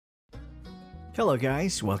Hello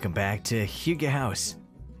guys, welcome back to Hugo House.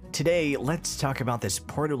 Today, let's talk about this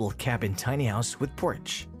portable cabin tiny house with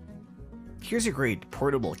porch. Here's a great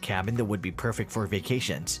portable cabin that would be perfect for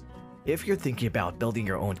vacations. If you're thinking about building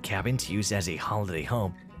your own cabin to use as a holiday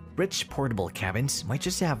home, rich portable cabins might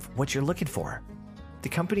just have what you're looking for. The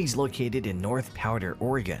company is located in North Powder,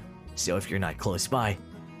 Oregon, so if you're not close by,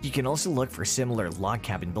 you can also look for similar log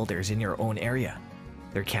cabin builders in your own area.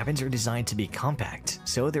 Their cabins are designed to be compact,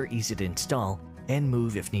 so they're easy to install and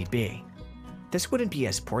move if need be. This wouldn't be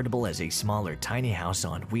as portable as a smaller tiny house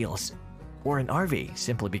on wheels or an RV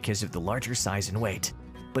simply because of the larger size and weight,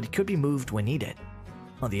 but it could be moved when needed.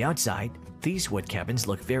 On the outside, these wood cabins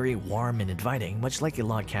look very warm and inviting, much like a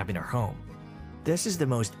log cabin or home. This is the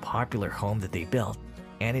most popular home that they built,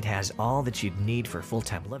 and it has all that you'd need for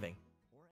full-time living.